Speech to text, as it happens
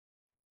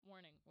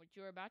What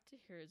you are about to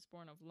hear is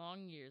born of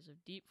long years of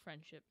deep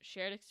friendship,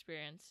 shared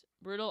experience,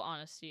 brutal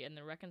honesty, and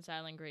the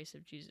reconciling grace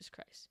of Jesus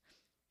Christ.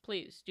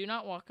 Please, do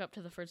not walk up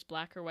to the first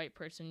black or white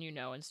person you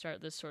know and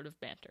start this sort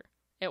of banter.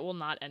 It will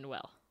not end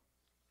well.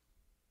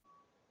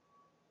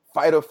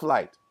 Fight or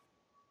flight.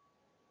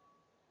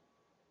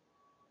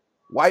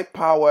 White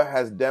power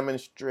has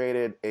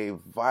demonstrated a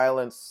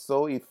violence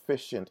so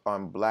efficient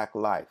on black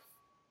life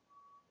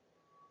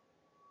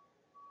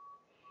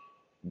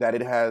that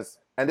it has,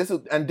 and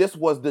this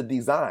was the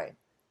design,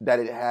 that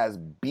it has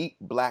beat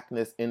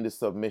blackness into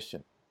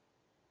submission.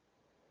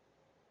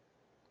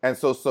 And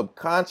so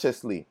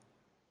subconsciously,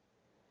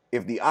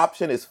 if the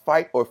option is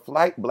fight or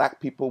flight, black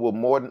people will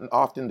more than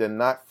often than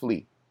not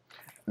flee.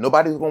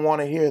 Nobody's gonna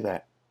want to hear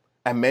that.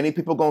 And many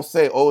people gonna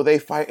say, oh, they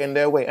fight in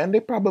their way. And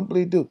they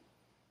probably do.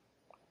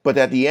 But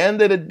at the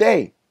end of the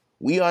day,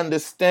 we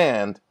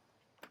understand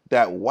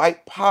that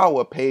white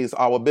power pays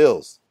our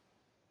bills.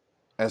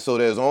 And so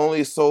there's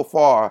only so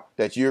far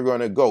that you're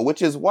going to go,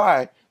 which is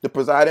why the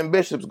presiding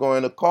bishop's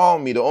going to call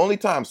me the only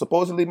time,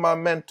 supposedly my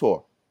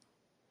mentor,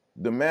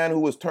 the man who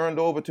was turned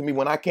over to me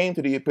when I came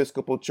to the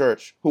Episcopal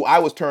Church, who I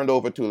was turned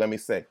over to, let me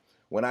say,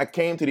 when I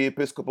came to the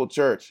Episcopal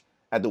Church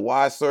at the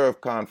Why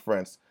Serve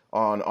conference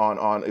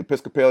on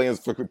Episcopalians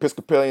for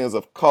Episcopalians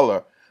of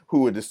color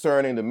who were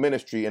discerning the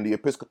ministry in the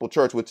Episcopal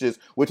Church, which is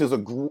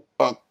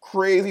a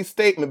crazy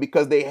statement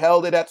because they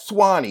held it at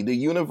Sewanee, the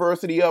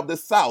University of the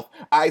South.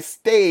 I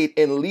stayed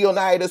in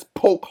Leonidas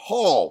Polk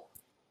Hall.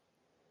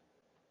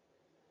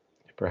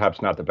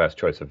 Perhaps not the best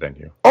choice of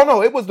venue. Oh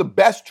no, it was the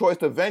best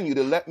choice of venue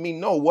to let me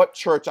know what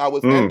church I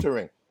was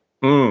entering.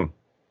 And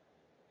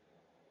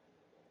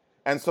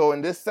so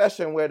in this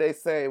session where they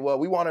say, well,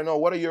 we want to know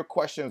what are your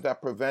questions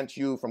that prevent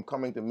you from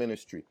coming to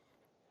ministry?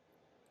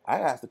 I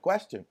asked the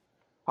question,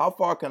 how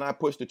far can I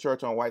push the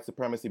church on white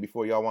supremacy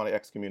before y'all want to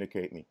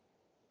excommunicate me?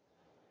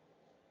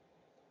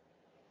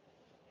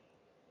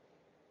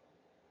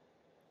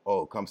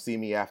 Oh, come see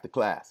me after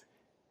class.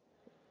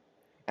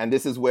 And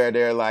this is where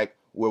they're like,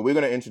 well, we're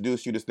going to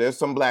introduce you to, there's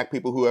some black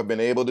people who have been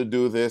able to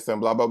do this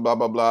and blah, blah, blah,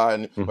 blah, blah.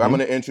 And I'm going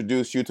to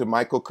introduce you to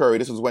Michael Curry.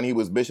 This was when he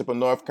was Bishop of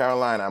North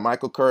Carolina.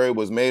 Michael Curry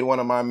was made one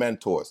of my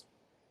mentors.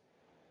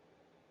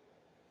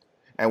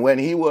 And when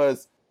he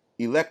was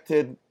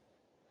elected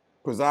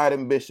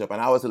presiding bishop and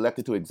I was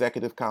elected to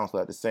executive council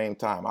at the same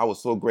time, I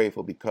was so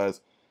grateful because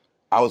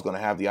I was going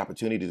to have the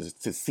opportunity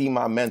to see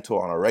my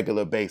mentor on a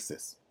regular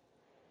basis.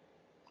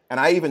 And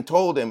I even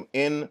told him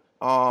in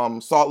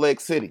Salt Lake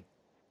City,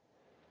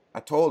 I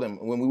told him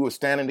when we were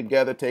standing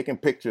together taking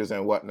pictures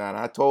and whatnot,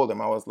 I told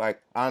him, I was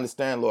like, I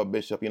understand, Lord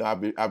Bishop,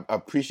 I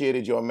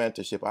appreciated your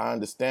mentorship. I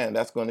understand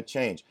that's going to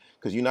change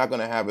because you're not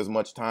going to have as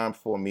much time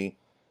for me.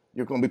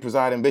 You're going to be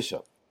presiding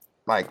bishop.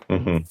 Like, you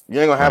ain't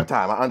going to have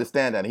time. I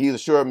understand that. And he's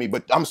assured me,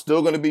 but I'm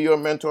still going to be your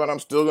mentor and I'm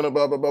still going to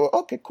blah, blah, blah.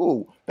 Okay,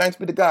 cool. Thanks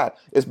be to God.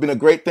 It's been a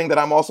great thing that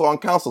I'm also on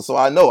council. So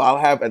I know I'll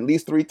have at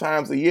least 3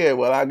 times a year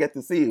where I get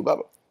to see you, blah,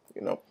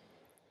 blah,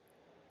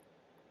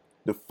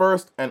 The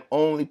first and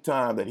only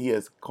time that he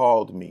has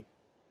called me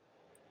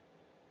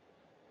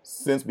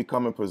since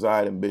becoming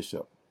presiding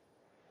bishop,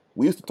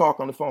 we used to talk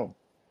on the phone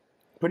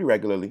pretty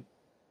regularly.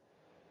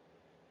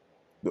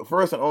 The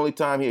first and only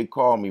time he had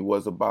called me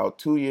was about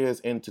 2 years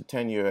into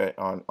tenure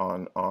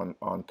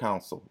on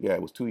council. Yeah,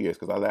 it was 2 years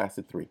because I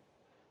lasted 3.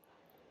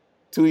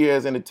 2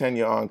 years into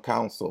tenure on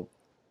council.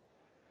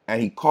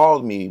 And he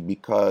called me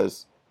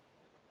because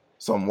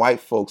some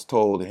white folks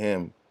told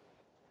him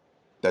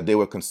that they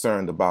were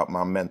concerned about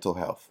my mental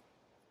health.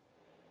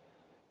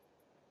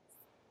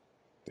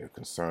 They're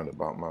concerned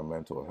about my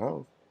mental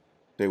health.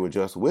 They were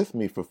just with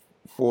me for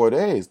 4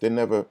 days.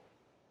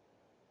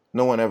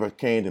 No one ever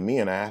came to me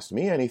and asked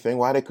me anything.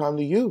 Why they come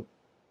to you?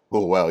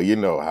 Oh, well, you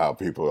know how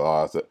people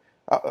are. So,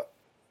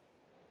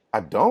 I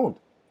don't.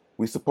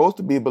 We're supposed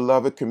to be a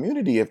beloved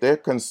community. If they're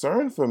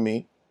concerned for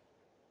me,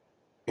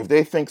 if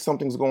they think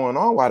something's going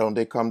on, why don't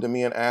they come to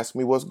me and ask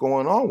me what's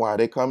going on? Why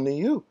they come to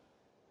you?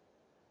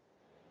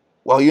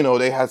 Well,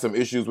 they had some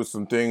issues with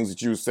some things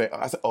that you say.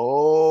 I said,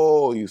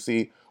 oh, you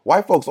see,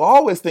 white folks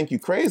always think you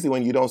crazy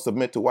when you don't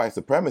submit to white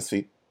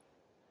supremacy.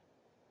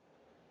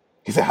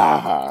 He said, ha,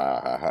 ha,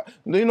 ha, ha.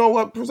 You know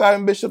what,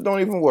 presiding bishop,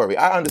 don't even worry.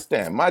 I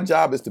understand. My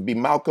job is to be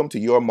Malcolm to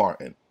your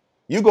Martin.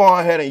 You go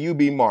on ahead and you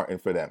be Martin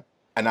for them,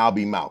 and I'll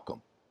be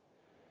Malcolm.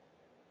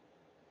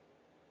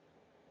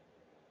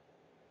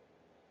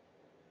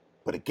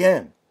 But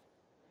again,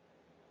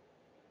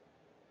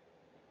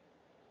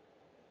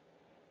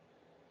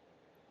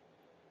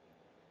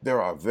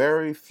 there are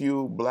very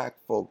few black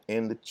folk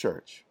in the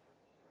church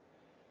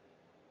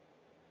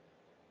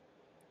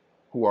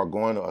who are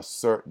going to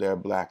assert their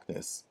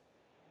blackness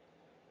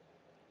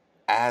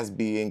as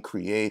being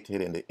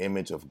created in the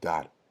image of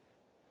God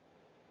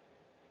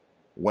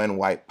when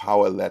white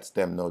power lets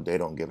them know they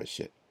don't give a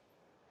shit.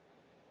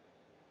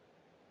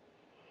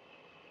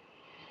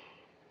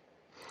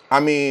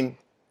 I mean,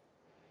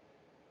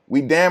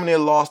 we damn near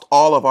lost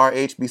all of our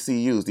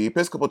HBCUs. The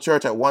Episcopal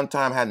Church at one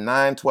time had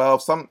 9,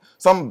 12,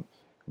 some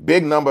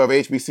big number of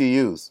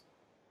HBCUs.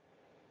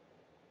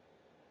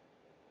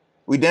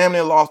 We damn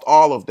near lost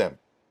all of them.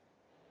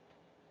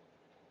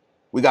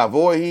 We got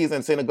Voorhees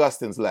and St.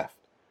 Augustine's left.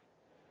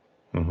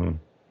 Mm-hmm.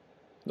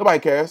 Nobody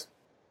cares.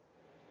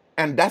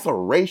 And that's a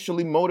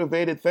racially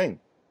motivated thing.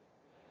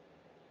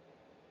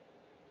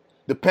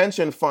 The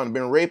pension fund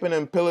been raping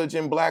and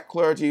pillaging black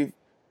clergy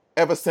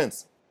ever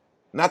since.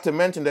 Not to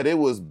mention that it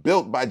was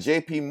built by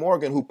J.P.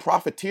 Morgan, who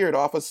profiteered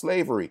off of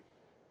slavery.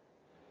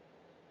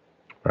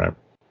 Right.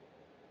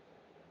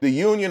 The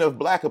Union of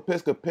Black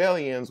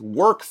Episcopalians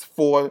works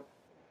for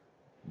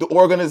the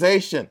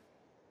organization.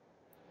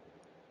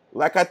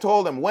 Like I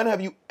told them, when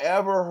have you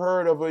ever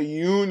heard of a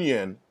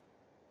union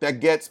that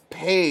gets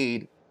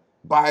paid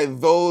by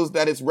those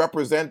that it's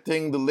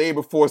representing the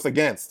labor force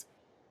against?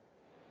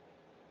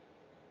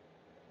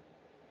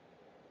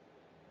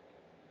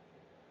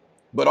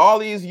 But all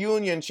these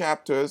union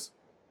chapters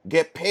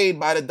get paid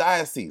by the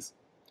diocese.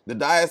 The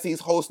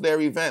diocese hosts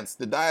their events.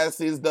 The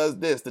diocese does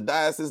this. The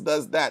diocese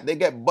does that. They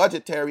get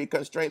budgetary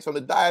constraints from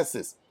the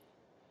diocese.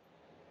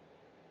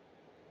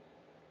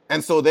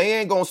 And so they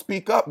ain't going to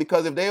speak up,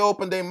 because if they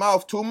open their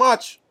mouth too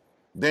much,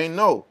 they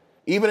know,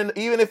 even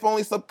if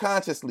only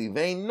subconsciously,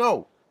 they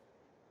know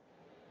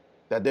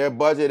that their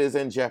budget is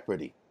in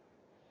jeopardy.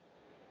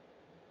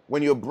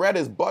 When your bread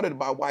is buttered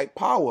by white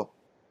power,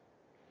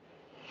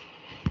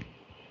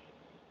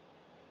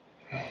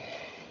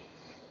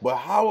 but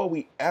how are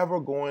we ever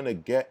going to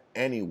get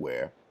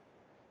anywhere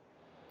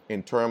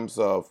in terms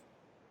of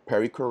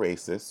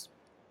perichoresis,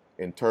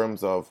 in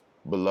terms of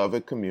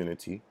beloved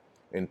community,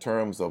 in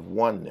terms of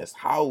oneness?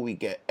 How will we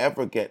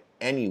ever get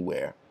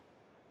anywhere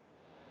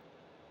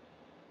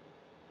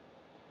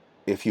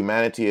if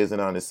humanity isn't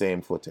on the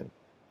same footing,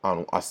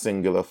 on a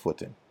singular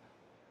footing?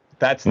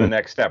 That's the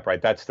next step,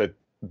 right? That's the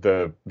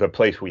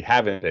place we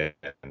haven't been.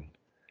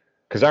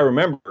 Because I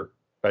remember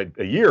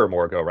a year or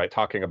more ago, right,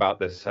 talking about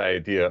this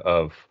idea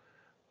of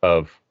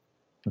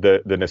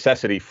the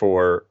necessity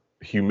for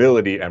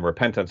humility and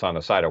repentance on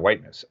the side of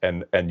whiteness,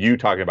 and you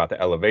talking about the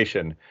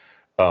elevation,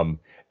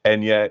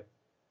 and yet,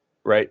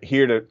 right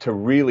here to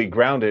really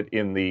ground it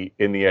in the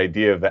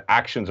idea of the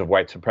actions of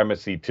white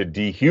supremacy to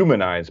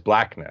dehumanize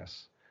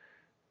blackness,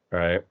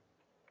 right?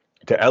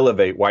 To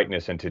elevate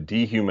whiteness and to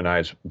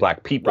dehumanize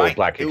black people, Right.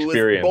 black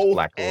experience,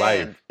 black And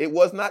life. it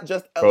was not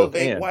just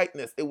elevate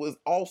whiteness, it was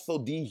also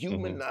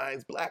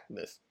dehumanize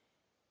blackness.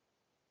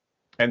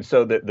 And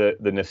so the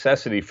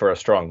necessity for a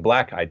strong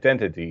black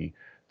identity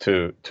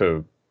to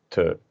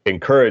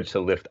encourage, to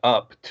lift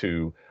up,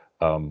 to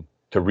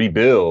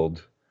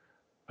rebuild,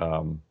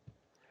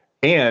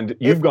 and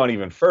you've gone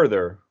even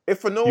further. If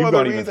for no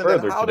other reason,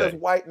 then how does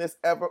whiteness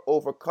ever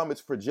overcome its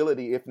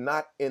fragility if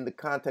not in the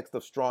context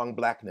of strong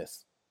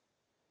blackness?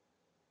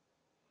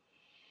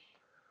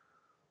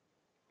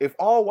 If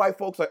all white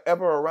folks are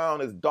ever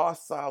around as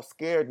docile,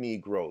 scared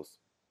Negroes,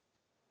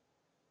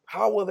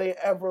 how will they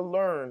ever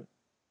learn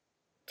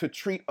to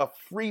treat a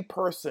free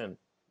person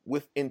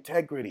with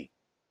integrity?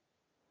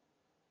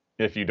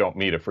 If you don't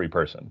meet a free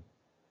person.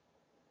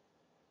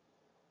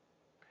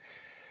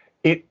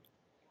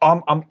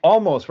 I'm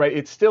almost right.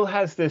 It still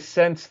has this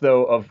sense,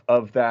 though,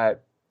 of that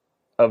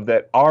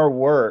our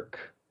work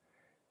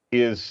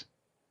is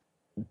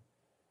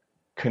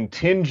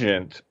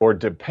contingent or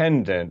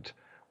dependent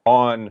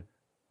on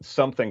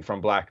something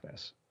from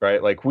blackness,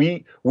 right? Like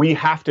we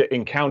have to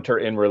encounter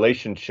in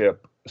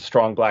relationship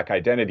strong black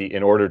identity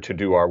in order to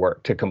do our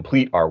work, to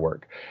complete our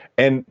work.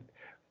 And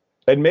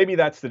maybe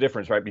that's the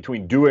difference, right,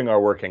 between doing our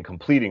work and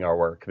completing our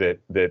work,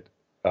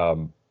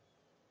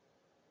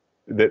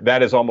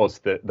 that is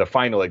almost the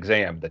final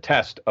exam, the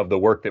test of the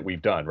work that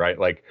we've done, right?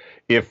 Like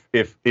if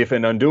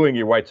in undoing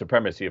your white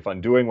supremacy, if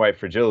undoing white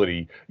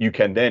fragility, you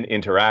can then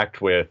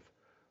interact with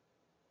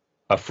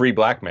a free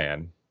black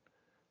man,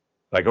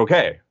 like,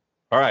 okay,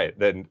 all right,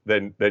 then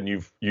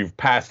you've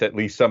passed at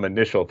least some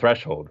initial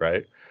threshold,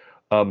 right?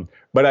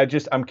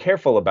 But I'm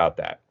careful about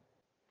that.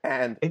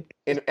 And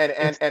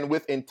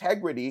with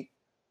integrity,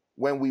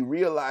 when we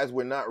realize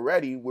we're not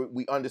ready,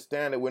 we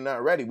understand that we're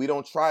not ready. We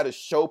don't try to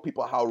show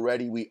people how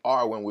ready we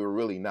are when we're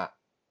really not.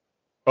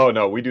 Oh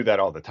no, we do that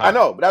all the time. I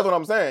know, but that's what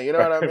I'm saying. You know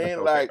what I mean?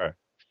 Okay. Like,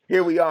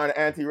 here we are in an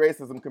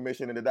anti-racism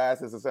commission in the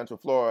Diocese of Central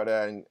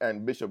Florida,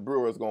 and Bishop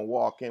Brewer is going to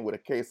walk in with a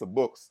case of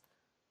books.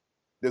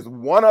 There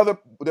were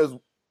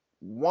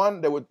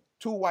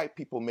 2 white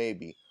people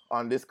maybe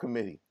on this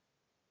committee.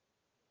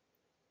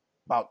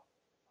 About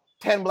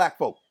 10 black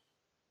folk.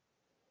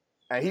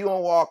 And he gonna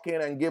walk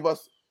in and give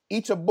us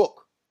each a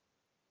book.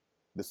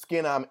 The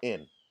Skin I'm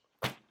In.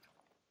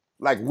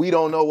 Like we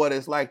don't know what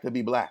it's like to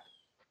be black.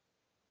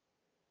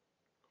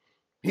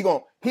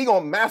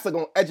 Master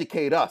gonna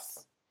educate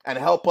us and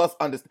help us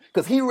understand.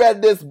 Because he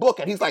read this book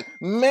and he's like,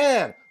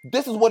 man,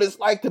 this is what it's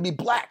like to be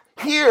black.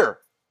 Here,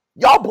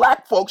 y'all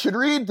black folks should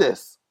read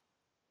this.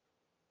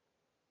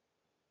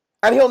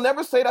 And he'll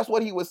never say that's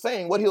what he was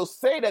saying. What he'll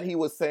say that he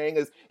was saying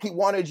is he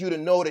wanted you to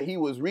know that he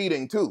was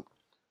reading too.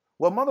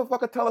 Well,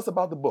 motherfucker, tell us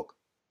about the book.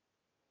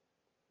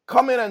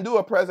 Come in and do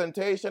a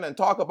presentation and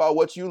talk about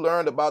what you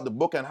learned about the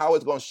book and how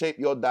it's going to shape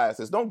your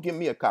diocese. Don't give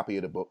me a copy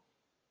of the book.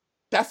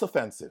 That's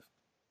offensive.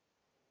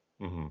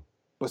 Mm-hmm.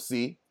 But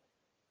see,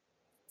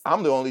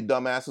 I'm the only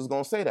dumbass who's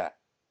going to say that.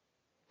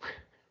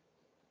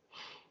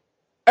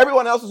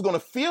 Everyone else is going to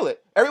feel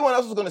it. Everyone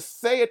else is going to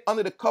say it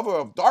under the cover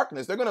of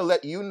darkness. They're going to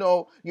let you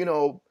know,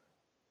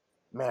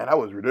 man, that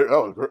was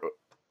ridiculous.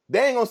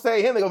 They ain't going to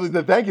say him. They're going to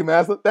say, thank you,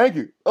 Master. Thank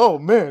you. Oh,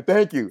 man,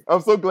 thank you.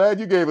 I'm so glad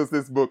you gave us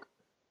this book.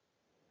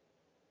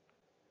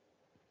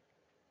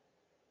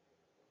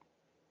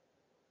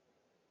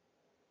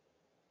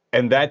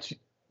 And that's,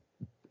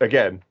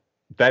 again,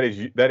 that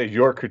is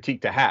your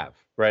critique to have,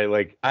 right?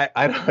 Like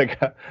I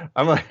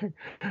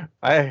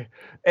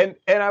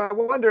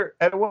wonder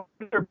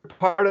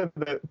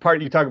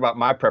part you talk about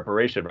my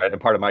preparation, right?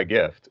 And part of my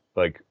gift,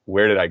 like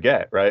where did I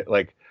get, right?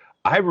 Like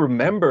I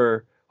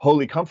remember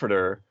Holy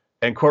Comforter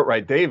and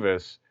Courtwright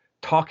Davis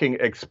talking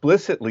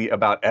explicitly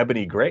about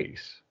Ebony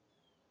Grace,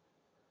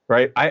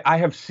 right? I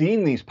have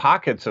seen these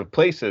pockets of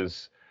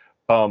places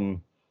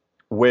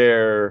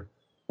where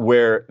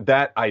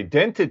that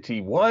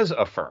identity was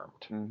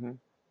affirmed. Mm-hmm.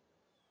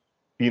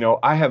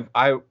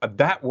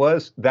 That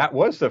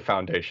was the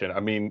foundation. I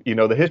mean,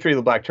 the history of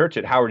the Black Church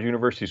at Howard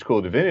University School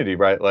of Divinity,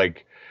 right?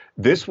 Like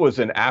this was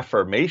an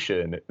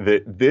affirmation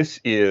that this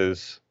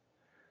is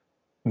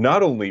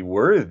not only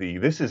worthy,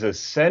 this is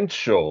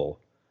essential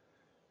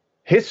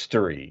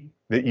history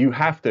that you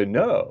have to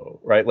know,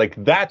 right? Like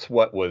that's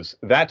what was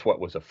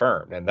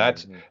affirmed, and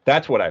that's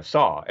what I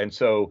saw. And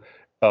so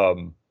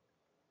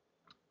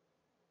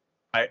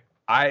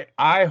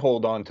I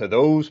hold on to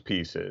those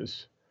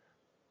pieces,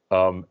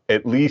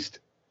 at least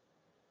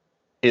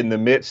in the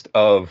midst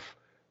of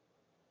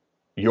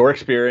your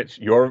experience,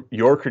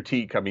 your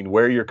critique. I mean,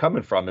 where you're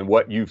coming from and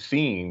what you've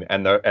seen,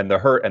 and the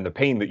hurt and the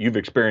pain that you've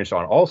experienced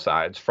on all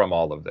sides from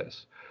all of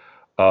this,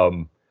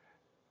 and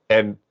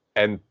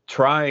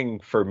trying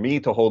for me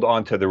to hold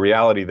on to the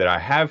reality that I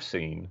have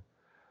seen,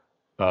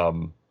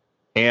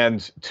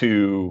 and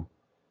to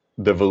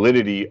the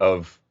validity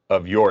of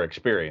your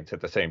experience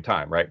at the same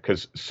time, right?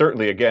 Because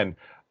certainly, again,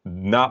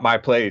 not my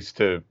place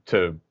to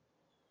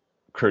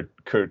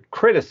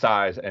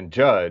criticize and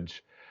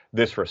judge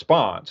this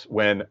response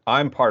when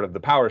I'm part of the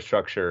power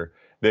structure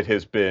that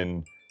has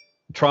been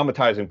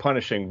traumatizing,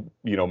 punishing,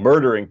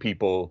 murdering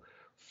people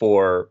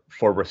for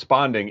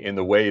responding in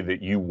the way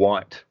that you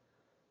want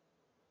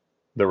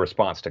the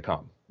response to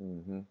come.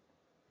 Mm-hmm.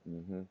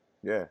 Mm-hmm.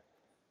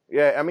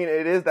 Yeah. I mean,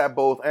 it is that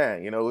both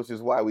and, which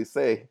is why we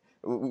say,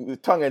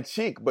 tongue in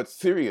cheek, but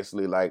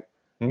seriously, like,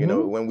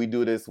 when we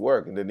do this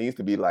work, and there needs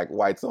to be like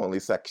whites only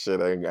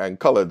section and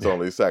coloreds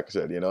only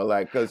section,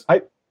 because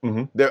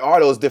there are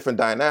those different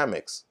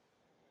dynamics.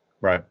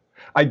 Right.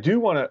 I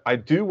don't want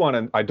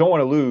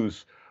to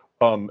lose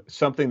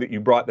something that you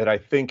brought that I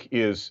think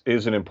is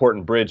an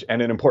important bridge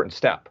and an important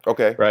step.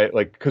 Okay. Right.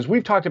 Like, because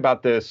we've talked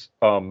about this,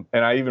 and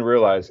I even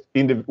realized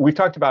we've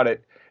talked about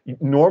it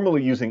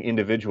normally using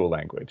individual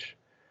language.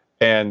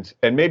 And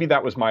maybe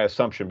that was my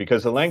assumption,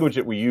 because the language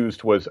that we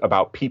used was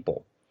about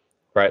people,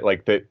 right?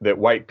 Like that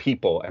white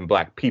people and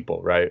black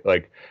people, right?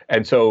 Like,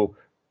 and so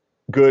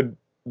good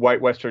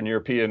white Western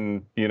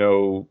European,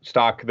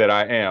 stock that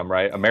I am,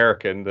 right?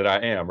 American that I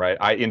am, right?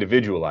 I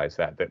individualize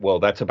that, well,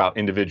 that's about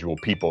individual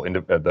people,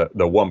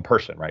 the one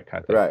person, right?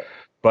 Kind of thing. Right.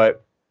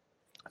 But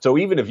so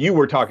even if you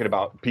were talking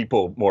about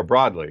people more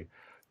broadly,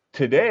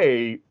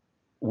 today,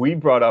 we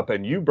brought up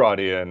and you brought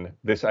in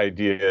this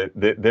idea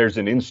that there's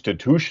an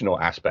institutional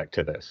aspect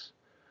to this,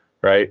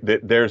 right?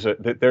 That there's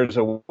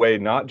a way,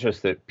 not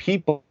just that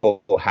people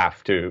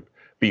have to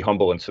be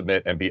humble and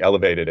submit and be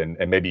elevated and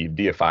maybe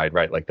deified,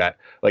 right? Like that,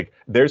 like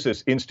there's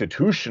this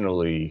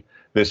institutionally,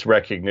 this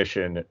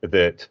recognition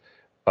that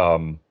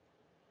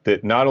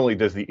that not only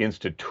does the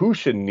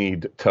institution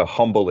need to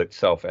humble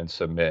itself and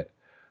submit,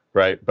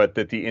 right, but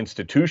that the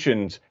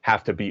institutions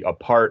have to be a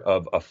part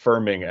of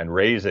affirming and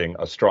raising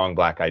a strong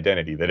Black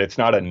identity, that it's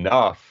not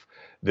enough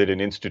that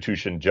an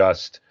institution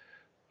just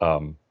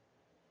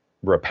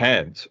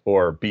repent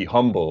or be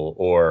humble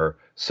or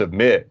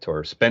submit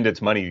or spend its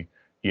money,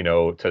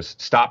 to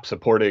stop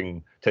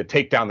supporting, to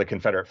take down the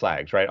Confederate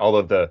flags, right? All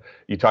of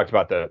you talked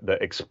about the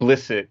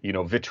explicit,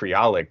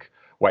 vitriolic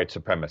white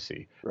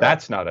supremacy. Right.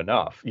 That's not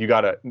enough. You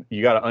gotta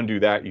undo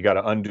that. You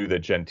gotta undo the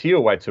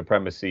genteel white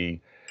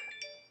supremacy.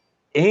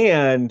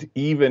 And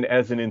even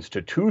as an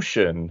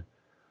institution,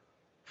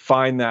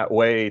 find that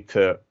way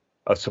to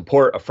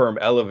support, affirm,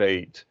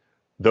 elevate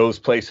those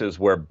places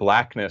where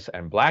Blackness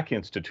and Black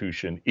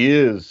institution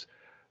is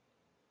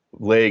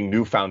laying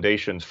new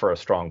foundations for a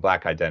strong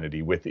Black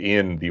identity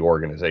within the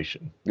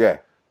organization. Yeah.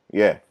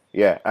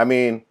 I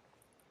mean,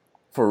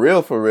 for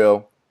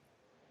real,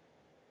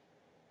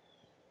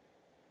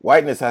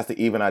 whiteness has to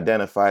even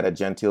identify that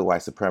genteel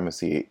white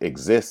supremacy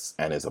exists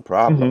and is a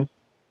problem.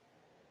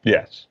 Mm-hmm.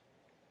 Yes.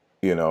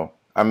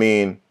 I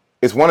mean,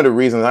 it's one of the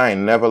reasons I ain't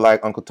never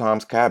liked Uncle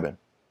Tom's Cabin.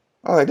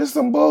 I was like, this is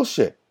some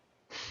bullshit.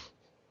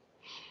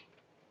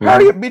 Mm-hmm.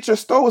 Harriet Beecher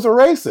Stowe was a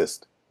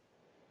racist.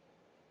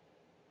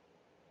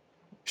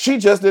 She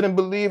just didn't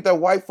believe that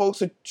white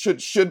folks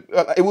should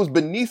it was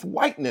beneath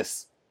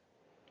whiteness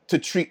to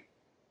treat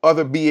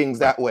other beings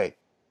that way.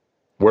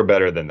 We're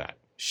better than that.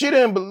 She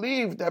didn't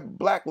believe that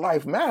Black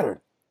life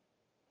mattered.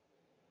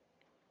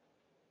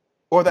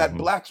 or that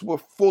blacks were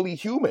fully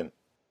human.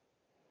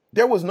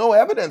 There was no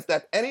evidence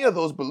that any of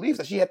those beliefs,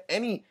 that she had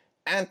any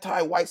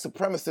anti-white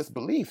supremacist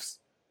beliefs.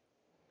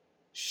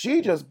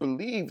 She just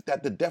believed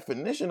that the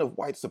definition of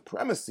white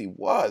supremacy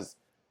was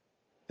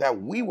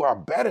that we are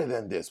better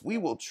than this. We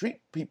will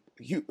treat people,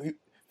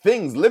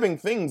 living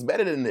things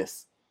better than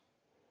this.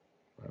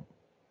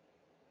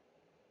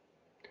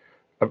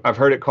 I've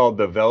heard it called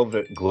the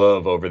velvet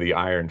glove over the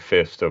iron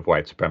fist of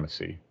white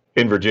supremacy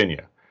in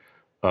Virginia.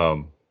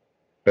 The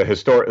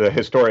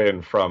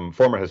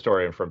former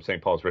historian from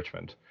St. Paul's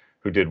Richmond,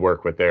 who did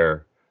work with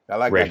their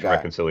racial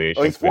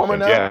reconciliation. Oh, he's former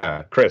now?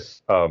 Yeah,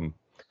 Chris.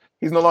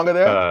 He's no longer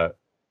there?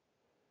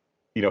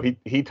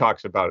 He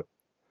talks about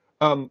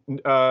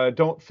it.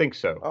 Don't think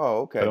so. Oh,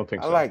 okay. I don't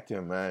think so. I liked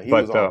him, man. He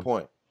was on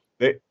point.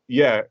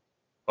 Yeah.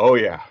 Oh,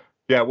 yeah.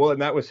 Yeah, well,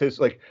 and that was his,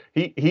 like,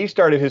 he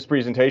started his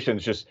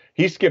presentations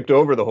he skipped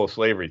over the whole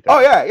slavery thing. Oh,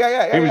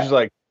 yeah. He was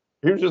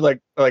just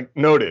like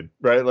noted,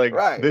 right? Like,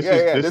 right. this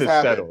is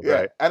settled,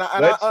 right? And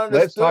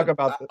let's talk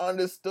about I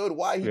understood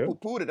why he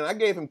poo-pooed it, and I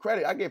gave him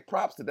credit. I gave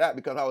props to that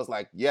because I was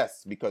like,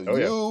 yes, because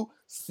you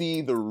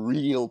see the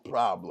real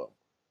problem.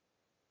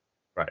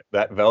 Right.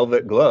 That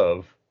velvet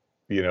glove,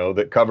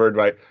 that covered,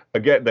 right?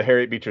 Again, the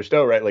Harriet Beecher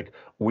Stowe, right? Like,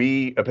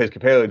 we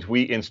Episcopalians,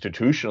 we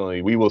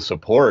institutionally, we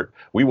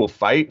will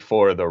fight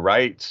for the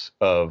rights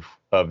of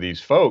these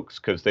folks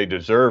because they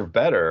deserve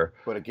better.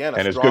 But again,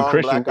 a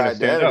strong black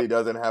identity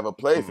doesn't have a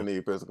place in the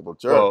Episcopal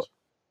Church. Well,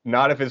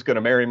 not if it's going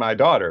to marry my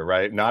daughter,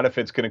 right? Not if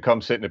it's going to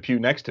come sit in a pew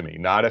next to me.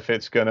 Not if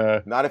it's going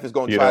to try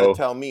to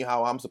tell me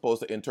how I'm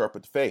supposed to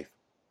interpret faith.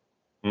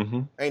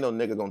 Mm-hmm. Ain't no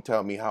nigga going to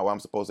tell me how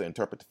I'm supposed to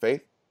interpret the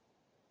faith.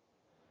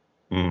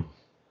 Mm.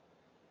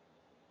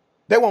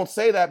 They won't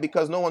say that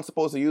because no one's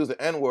supposed to use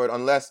the N-word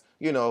unless,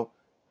 your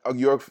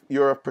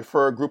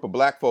preferred group of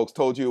black folks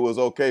told you it was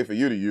okay for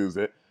you to use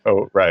it.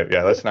 Oh, right.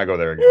 Yeah, let's not go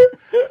there again.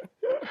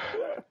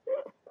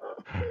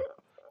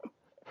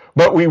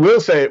 But we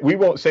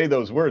won't say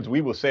those words. We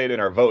will say it in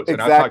our votes.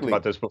 Exactly. And I've talked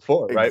about this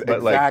before, right? But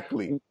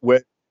exactly.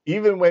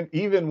 Even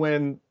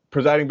when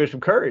Presiding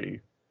Bishop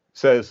Curry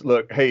says,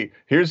 look, hey,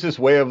 here's this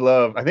way of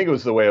love. I think it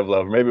was the way of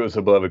love, or maybe it was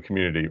the beloved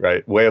community,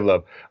 right? Way of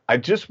love. I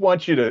just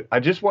want you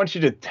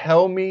to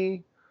tell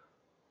me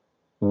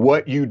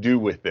what you do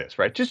with this,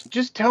 right?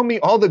 Just tell me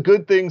all the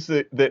good things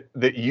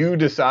that you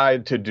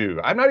decide to do.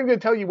 I'm not even going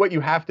to tell you what you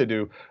have to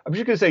do. I'm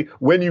just going to say,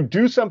 when you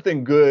do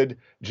something good,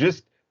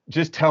 just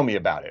tell me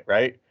about it,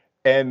 right?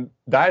 And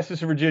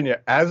Diocese of Virginia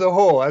as a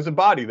whole, as a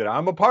body that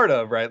I'm a part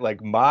of, right?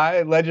 Like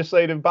my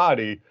legislative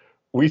body,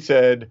 we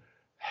said,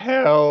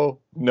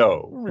 hell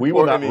no. We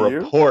will not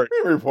report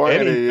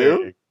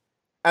anything.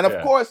 And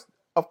of course,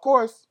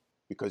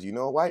 because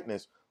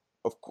whiteness,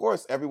 of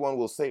course, everyone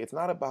will say it's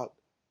not about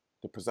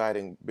the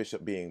presiding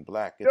bishop being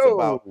black.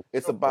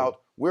 It's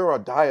about we're a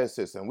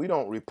diocese and we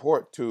don't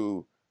report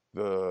to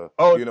to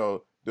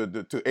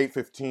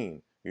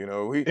 815.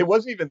 It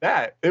wasn't even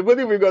that. It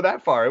wouldn't even go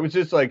that far. It was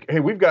just like, hey,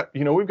 we've got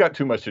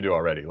too much to do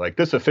already. Like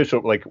this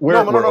official, like we're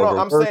no.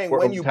 I'm saying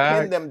when you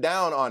pin them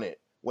down on it,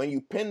 when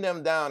you pin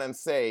them down and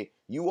say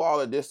you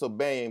all are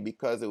disobeying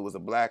because it was a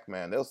black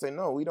man, they'll say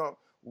no, we don't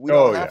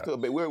have to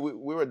obey.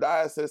 We're a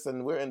diocese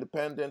and we're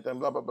independent and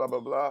blah blah blah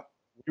blah blah.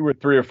 We were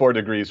 3 or 4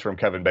 degrees from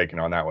Kevin Bacon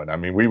on that one. I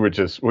mean, we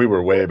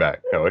were way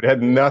back. No, it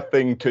had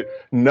nothing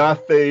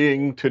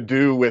to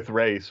do with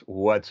race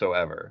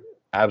whatsoever.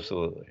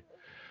 Absolutely.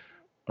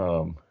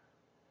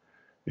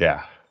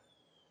 Yeah.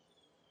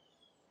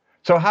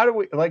 So how do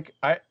we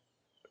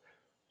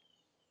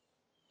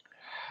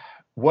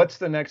what's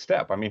the next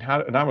step? I mean,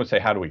 and I would say,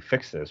 how do we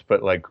fix this?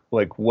 But like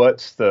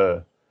what's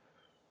the?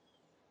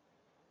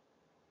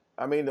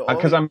 I mean,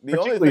 because I'm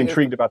particularly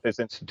intrigued about this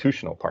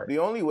institutional part. The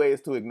only way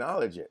is to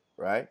acknowledge it,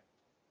 right?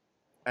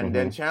 And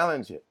then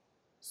challenge it.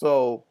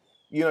 So,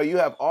 you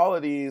have all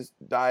of these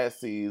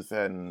dioceses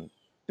and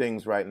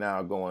things right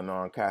now going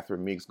on,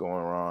 Catherine Meeks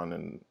going on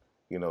and,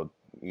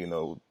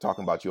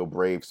 talking about your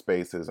brave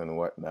spaces and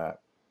whatnot.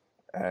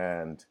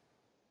 And,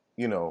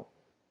 and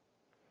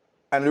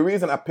the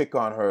reason I pick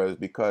on her is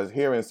because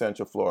here in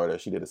Central Florida,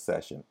 she did a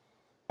session.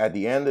 At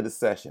the end of the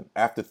session,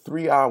 after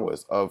 3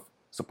 hours of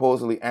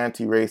supposedly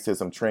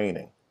anti-racism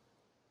training,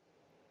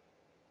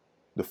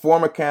 the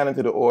former canon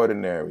to the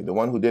ordinary, the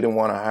one who didn't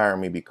want to hire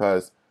me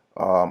because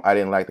I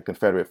didn't like the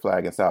Confederate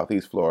flag in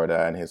Southeast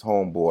Florida and his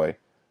homeboy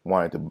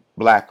wanted to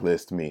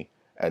blacklist me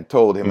and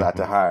told him not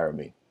to hire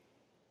me.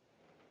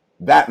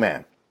 That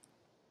man.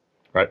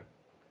 Right.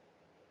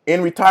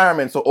 In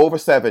retirement, so over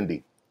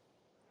 70,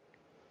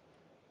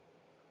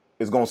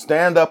 is going to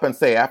stand up and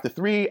say, after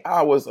 3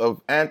 hours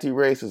of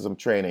anti-racism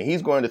training,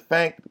 he's going to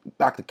thank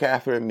Dr.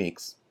 Catherine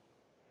Meeks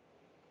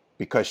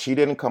because she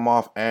didn't come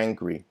off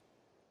angry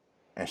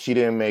and she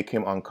didn't make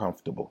him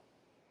uncomfortable.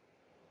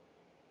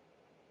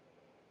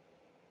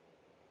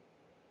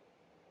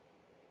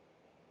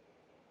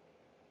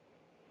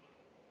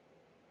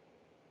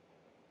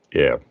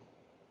 Yeah.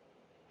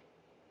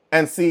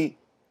 And see,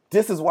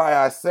 this is why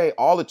I say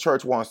all the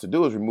church wants to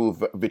do is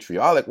remove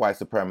vitriolic white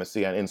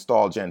supremacy and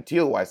install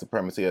genteel white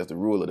supremacy as the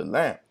rule of the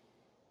land.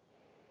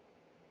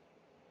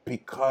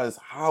 Because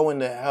how in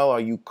the hell are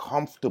you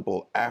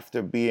comfortable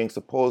after being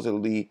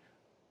supposedly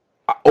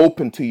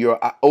opened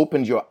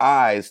your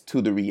eyes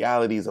to the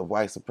realities of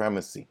white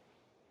supremacy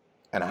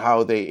and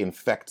how they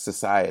infect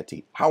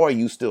society? How are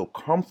you still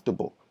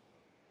comfortable?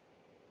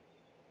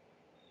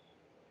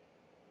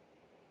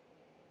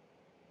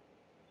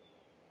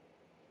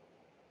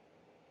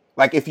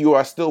 Like, if you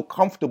are still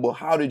comfortable,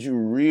 how did you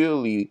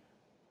really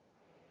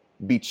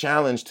be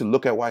challenged to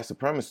look at white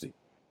supremacy?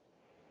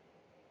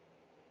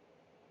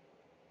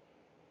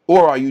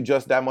 Or are you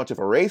just that much of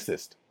a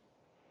racist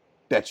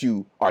that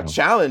you are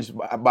challenged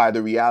by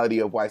the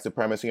reality of white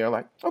supremacy? And you're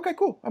like, okay,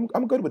 cool.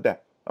 I'm good with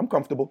that. I'm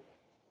comfortable.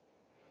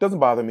 Doesn't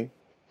bother me.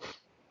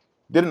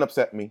 Didn't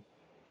upset me.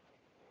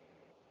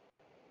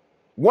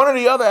 One or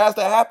the other has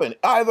to happen.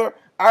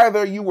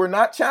 Either you were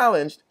not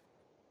challenged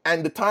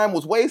and the time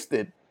was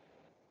wasted,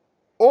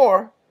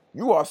 or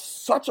you are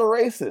such a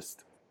racist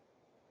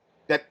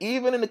that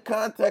even in the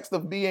context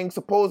of being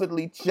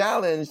supposedly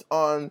challenged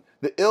on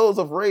the ills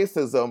of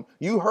racism,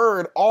 you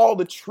heard all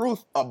the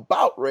truth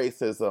about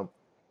racism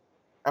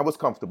and was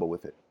comfortable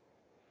with it.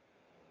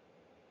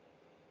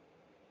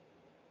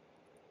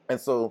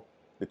 And so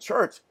the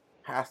church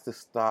has to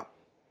stop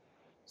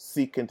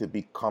seeking to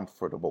be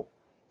comfortable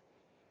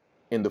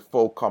in the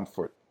faux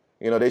comfort.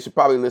 They should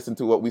probably listen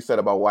to what we said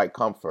about white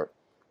comfort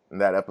in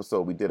that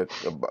episode we did a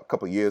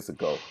couple years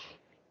ago.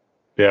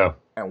 Yeah.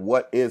 And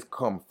what is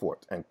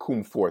comfort and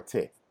cum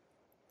forte?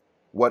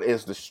 What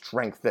is the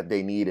strength that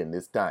they need in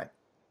this time?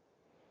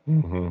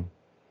 Mm-hmm.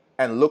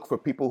 And look for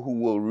people who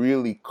will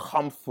really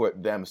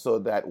comfort them so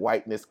that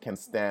whiteness can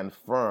stand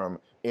firm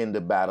in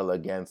the battle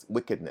against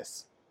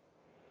wickedness.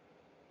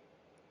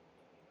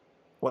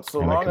 But so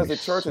long as the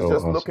church is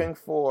just looking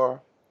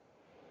for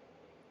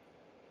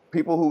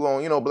people who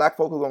going, black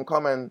folk who going to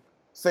come and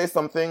say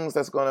some things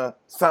that's going to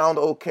sound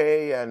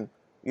okay, and,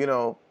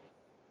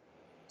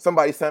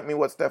 somebody sent me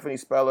what Stephanie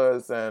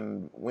Spellers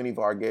and Winnie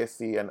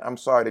Varghese, and I'm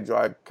sorry to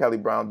drag Kelly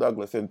Brown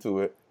Douglas into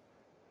it.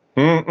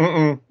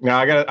 No,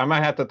 I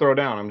might have to throw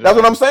down. That's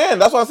what I'm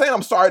saying.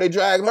 I'm sorry they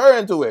dragged her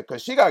into it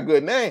because she got a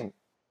good name.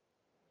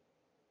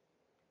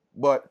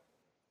 But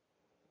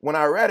when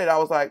I read it, I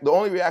was like, the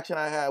only reaction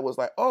I had was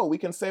like, oh, we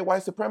can say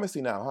white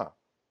supremacy now, huh?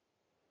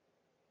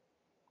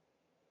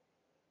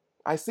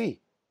 I see.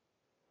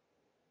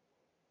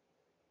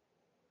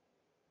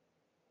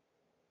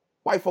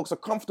 White folks are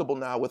comfortable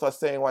now with us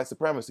saying white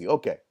supremacy.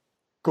 Okay,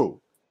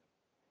 cool.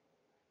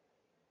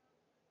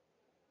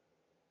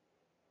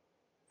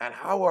 And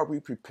how are we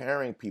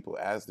preparing people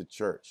as the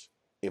church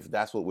if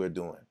that's what we're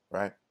doing,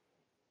 right?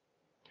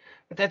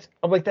 But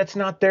that's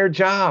not their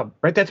job,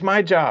 right? That's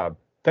my job.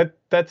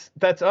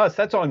 That's us.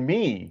 That's on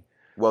me.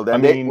 Well,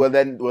 then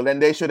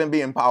they shouldn't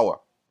be in power.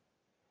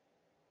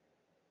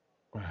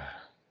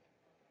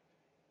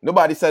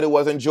 Nobody said it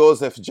wasn't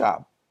Joseph's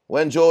job.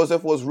 When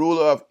Joseph was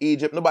ruler of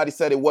Egypt, nobody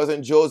said it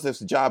wasn't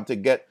Joseph's job to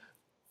get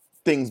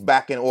things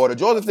back in order.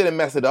 Joseph didn't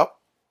mess it up.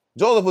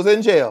 Joseph was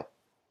in jail.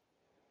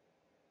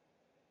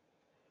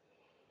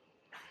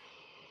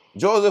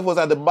 Joseph was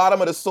at the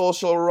bottom of the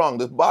social rung,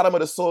 the bottom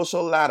of the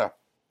social ladder.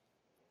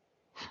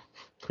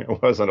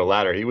 It wasn't a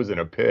ladder. He was in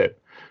a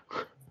pit.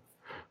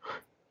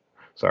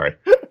 Sorry.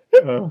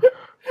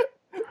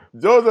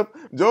 Joseph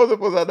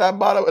was at that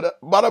bottom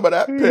of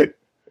that pit.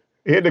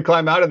 He had to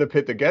climb out of the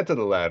pit to get to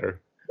the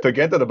ladder, to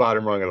get to the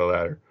bottom rung of the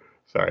ladder.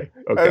 Sorry.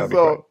 Okay. And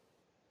so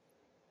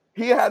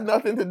he had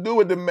nothing to do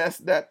with the mess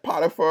that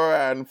Potiphar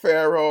and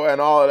Pharaoh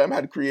and all of them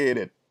had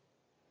created.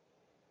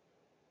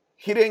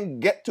 He didn't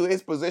get to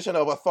his position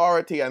of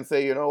authority and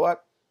say, you know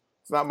what?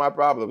 It's not my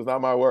problem. It's not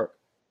my work.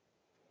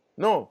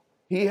 No,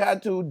 he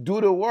had to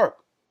do the work.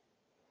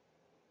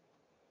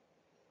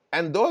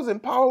 And those in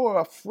power were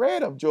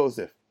afraid of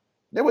Joseph.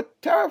 They were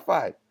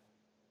terrified.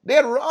 They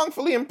had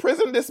wrongfully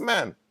imprisoned this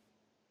man.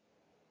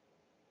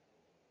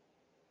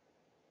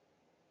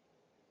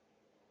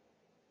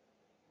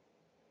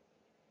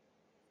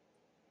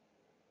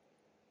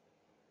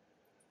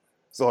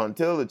 So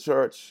until the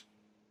church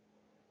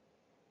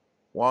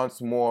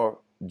wants more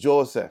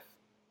Joseph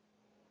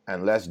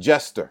and less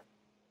Jester.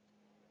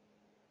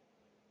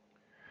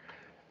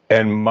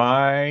 And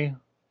my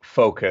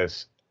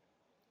focus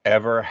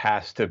ever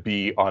has to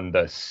be on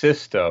the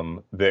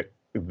system that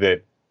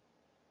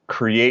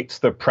creates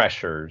the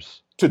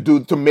pressures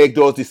to make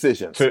those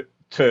decisions.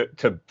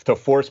 To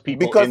force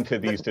people into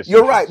these decisions.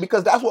 You're right,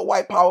 because that's what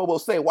white power will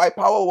say. White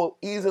power will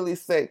easily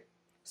say,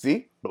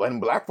 see, when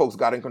black folks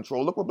got in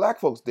control, look what black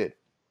folks did.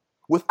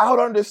 Without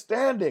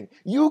understanding,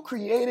 you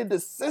created the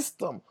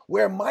system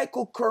where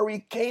Michael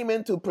Curry came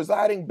into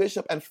presiding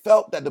bishop and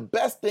felt that the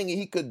best thing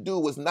he could do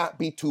was not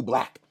be too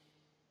black.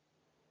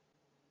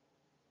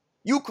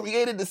 You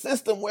created the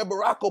system where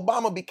Barack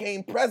Obama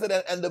became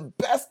president and the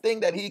best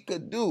thing that he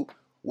could do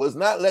was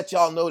not let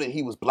y'all know that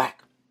he was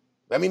black.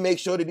 Let me make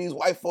sure that these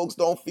white folks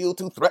don't feel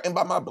too threatened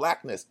by my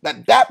blackness.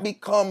 That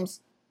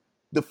becomes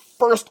the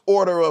first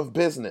order of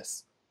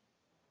business.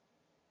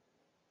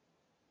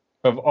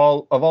 Of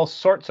all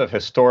sorts of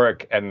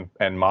historic and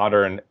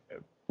modern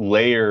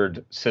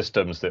layered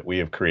systems that we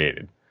have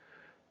created.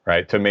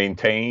 right? To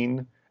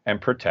maintain and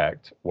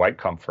protect white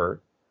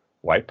comfort,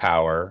 white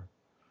power,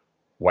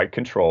 white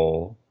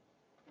control,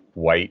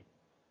 white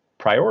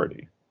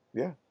priority.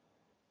 Yeah.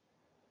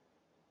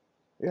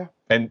 Yeah.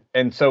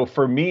 And so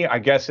for me, I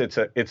guess it's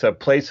a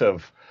place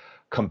of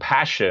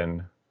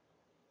compassion.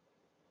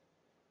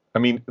 I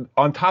mean,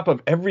 on top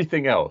of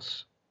everything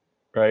else,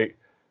 right?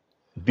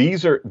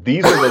 These are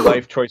the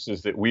life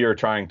choices that we are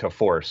trying to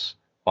force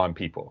on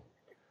people.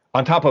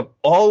 On top of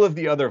all of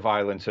the other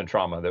violence and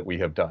trauma that we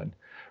have done,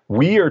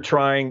 we are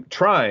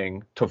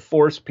trying to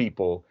force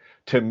people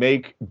to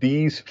make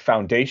these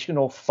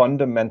foundational,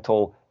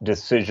 fundamental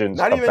decisions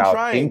Not even about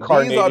trying.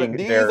 incarnating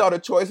These are the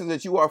choices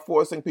that you are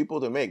forcing people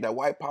to make, that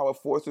white power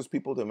forces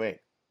people to make.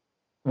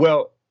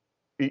 Well,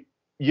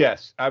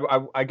 yes,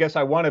 I guess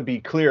I want to be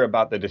clear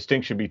about the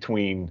distinction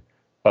between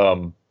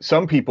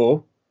some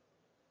people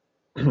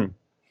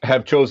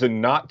have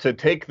chosen not to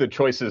take the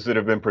choices that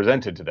have been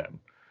presented to them,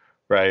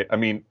 right? I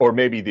mean, or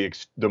maybe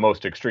the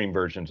most extreme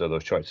versions of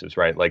those choices,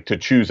 right? Like to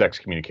choose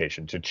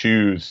excommunication, to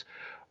choose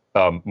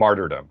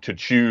martyrdom, to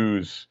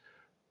choose,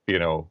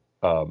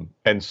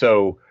 and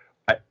so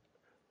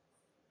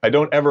I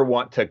don't ever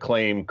want to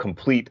claim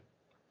complete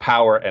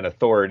power and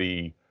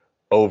authority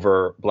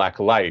over Black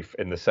life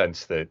in the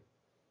sense that,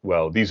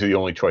 well, these are the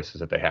only choices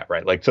that they have,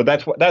 right? Like, so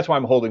that's why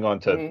I'm holding on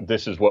to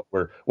this is what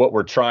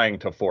we're trying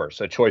to force,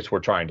 a choice we're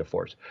trying to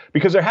force,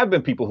 because there have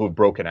been people who've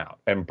broken out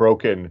and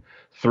broken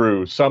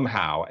through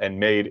somehow and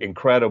made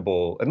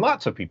incredible, and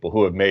lots of people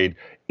who have made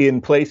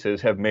in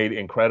places have made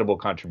incredible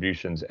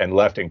contributions and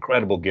left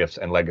incredible gifts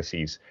and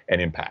legacies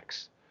and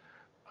impacts.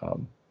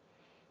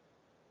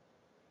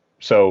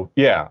 So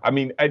yeah, I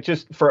mean, I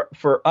just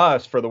for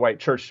us, for the white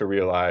church to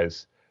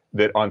realize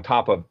that on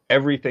top of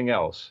everything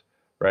else,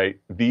 right?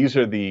 These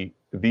are the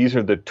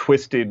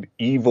twisted,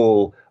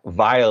 evil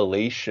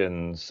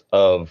violations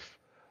of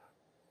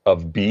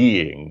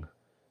being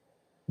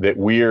that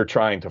we're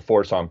trying to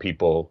force on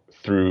people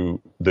through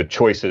the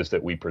choices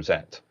that we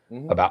present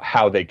about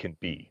how they can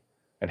be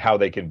and how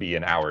they can be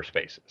in our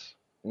spaces.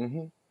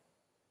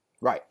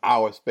 Right,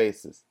 our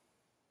spaces.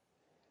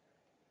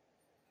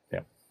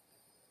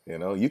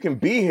 Yeah. You can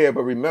be here,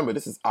 but remember,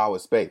 this is our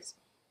space.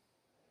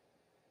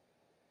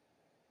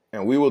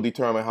 And we will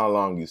determine how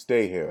long you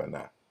stay here or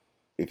not.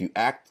 If you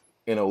act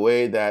in a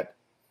way that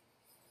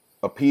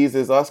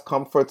appeases us,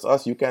 comforts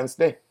us, you can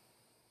stay.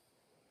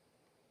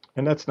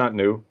 And that's not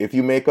new. If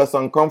you make us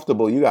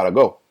uncomfortable, you gotta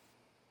go.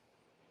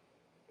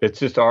 It's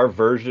just our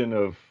version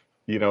of,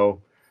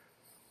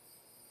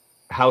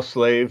 house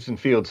slaves and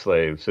field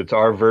slaves. It's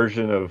our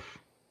version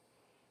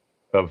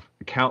of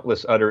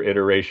countless other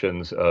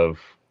iterations of,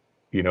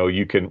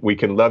 we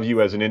can love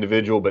you as an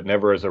individual, but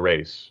never as a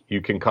race. You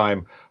can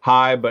climb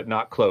high, but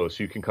not close.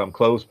 You can come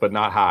close, but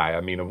not high.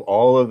 I mean, of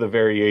all of the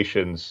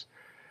variations,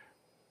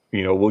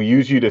 we'll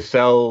use you to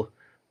sell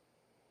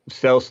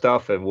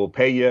stuff and we'll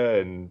pay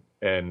you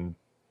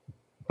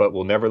but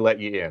we'll never let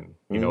you in.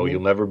 You'll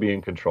never be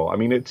in control. I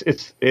mean, it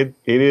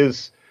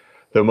is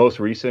the most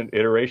recent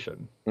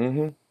iteration.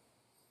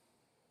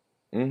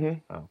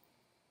 Oh.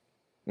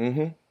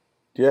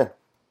 Yeah.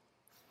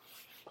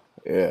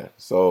 Yeah.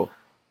 So,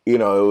 it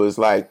was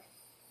like,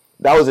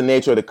 that was the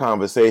nature of the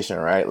conversation,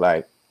 right?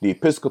 Like, the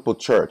Episcopal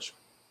Church,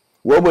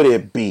 what would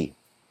it be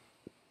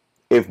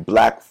if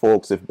Black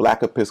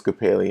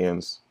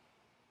Episcopalians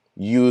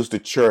used the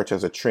church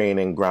as a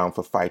training ground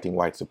for fighting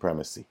white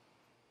supremacy?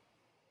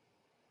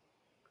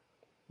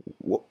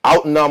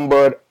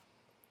 Outnumbered,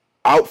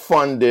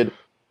 outfunded,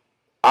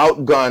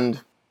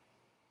 outgunned.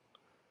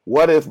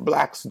 What if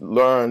Blacks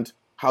learned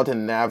how to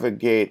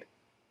navigate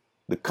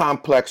the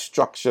complex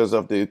structures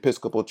of the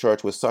Episcopal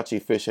Church with such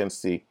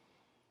efficiency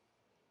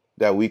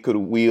that we could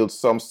wield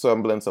some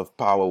semblance of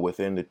power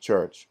within the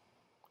church?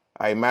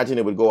 I imagine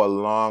it would go a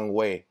long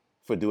way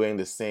for doing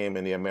the same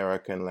in the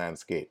American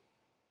landscape.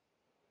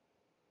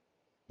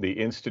 The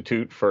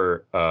Institute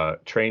for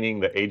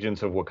Training the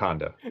Agents of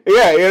Wakanda.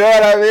 Yeah, you know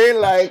what I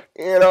mean?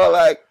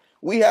 Like,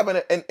 we have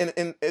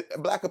in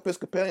Black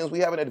Episcopalians, we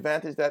have an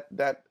advantage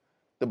that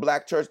the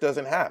Black church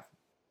doesn't have.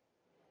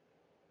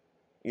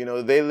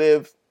 They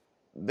live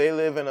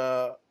in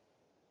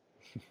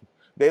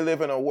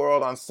a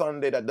world on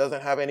Sunday that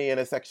doesn't have any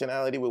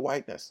intersectionality with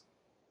whiteness.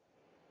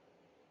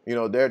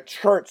 Their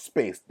church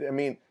space. I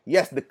mean,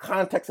 yes, the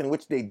context in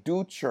which they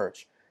do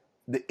church,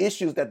 the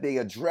issues that they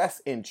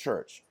address in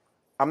church.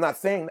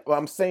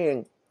 I'm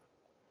saying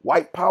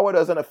white power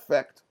doesn't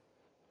affect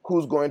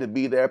who's going to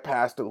be their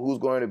pastor, who's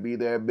going to be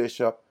their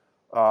bishop,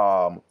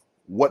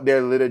 what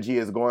their liturgy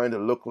is going to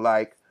look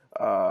like,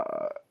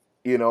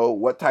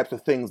 what types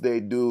of things they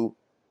do.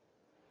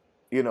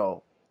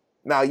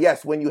 Now,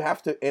 yes, when you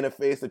have to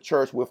interface the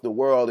church with the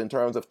world in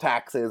terms of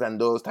taxes and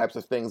those types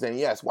of things, then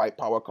yes, white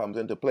power comes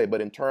into play.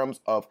 But in terms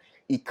of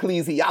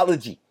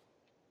ecclesiology,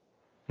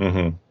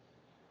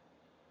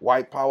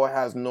 white power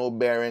has no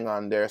bearing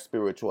on their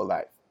spiritual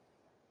life.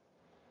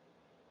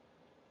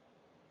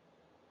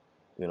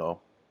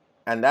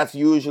 And that's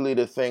usually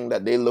the thing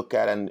that they look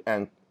at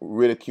and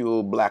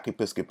ridicule Black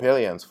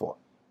Episcopalians for.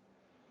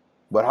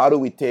 But how do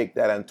we take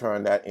that and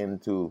turn that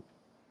into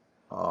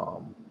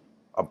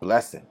a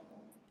blessing?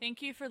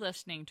 Thank you for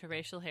listening to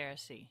Racial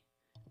Heresy.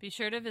 Be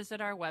sure to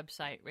visit our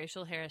website,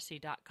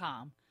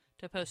 racialheresy.com,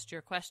 to post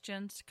your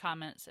questions,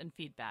 comments, and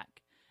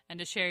feedback, and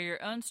to share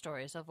your own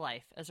stories of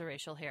life as a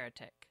racial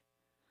heretic.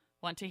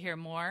 Want to hear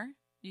more?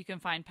 You can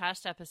find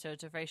past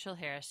episodes of Racial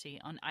Heresy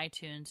on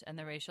iTunes and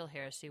the Racial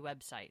Heresy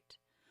website.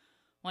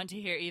 Want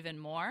to hear even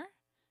more?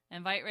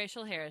 Invite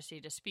Racial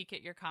Heresy to speak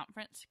at your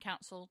conference,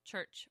 council,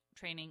 church,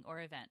 training,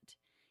 or event.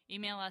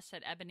 Email us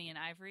at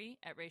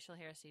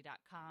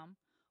ebonyandivory@racialheresy.com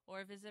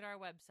or visit our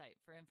website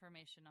for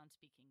information on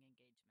speaking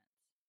engagements.